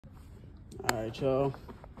All right, y'all.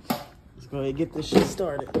 Let's go ahead and get this shit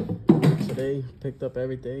started. Today, picked up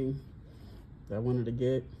everything that I wanted to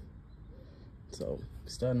get. So,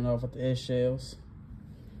 starting off with the eggshells.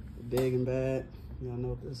 Big and bad. Y'all know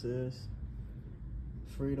what this is.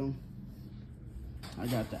 Freedom. I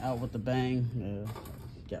got the Out with the Bang. Yeah,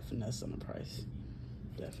 got finesse on the price.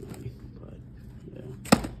 Definitely. But, yeah.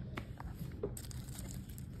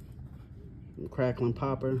 Crackling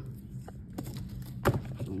Popper.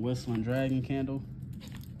 Whistling Dragon Candle.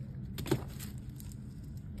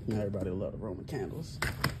 Everybody love the Roman candles.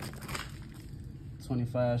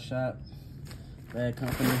 25 shot Bad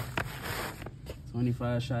Company.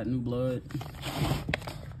 25 shot New Blood.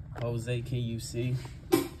 Jose KUC.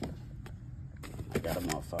 I got a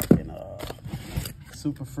motherfucking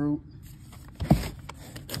Super Fruit.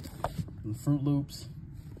 And Fruit Loops.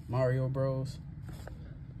 Mario Bros.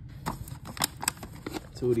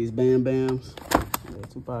 2 of these Bam Bams. Yeah,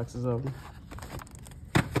 2 boxes of them.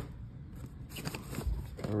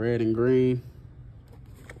 Red and green.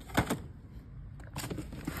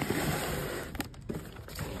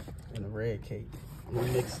 And a red cake. I'm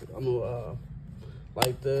gonna mix it. I'm gonna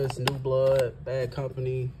like this, New Blood, Bad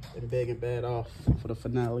Company, and Big and Bad off for the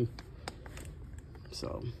finale.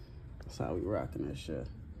 So that's how we rocking this shit.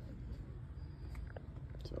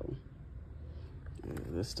 So yeah,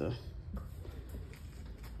 this the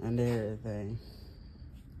and everything.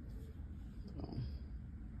 So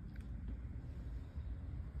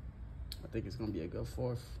I think it's gonna be a good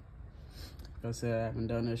 4th. Like I said, I haven't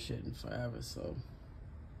done this shit in forever, so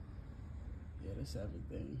yeah, that's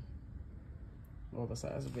everything. Well,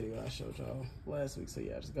 besides the video I showed y'all last week, so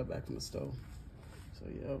yeah, I just got back from the store. So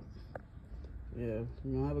yeah,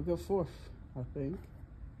 we're gonna have a good 4th, I think.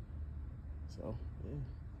 So yeah,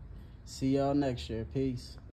 see y'all next year. Peace.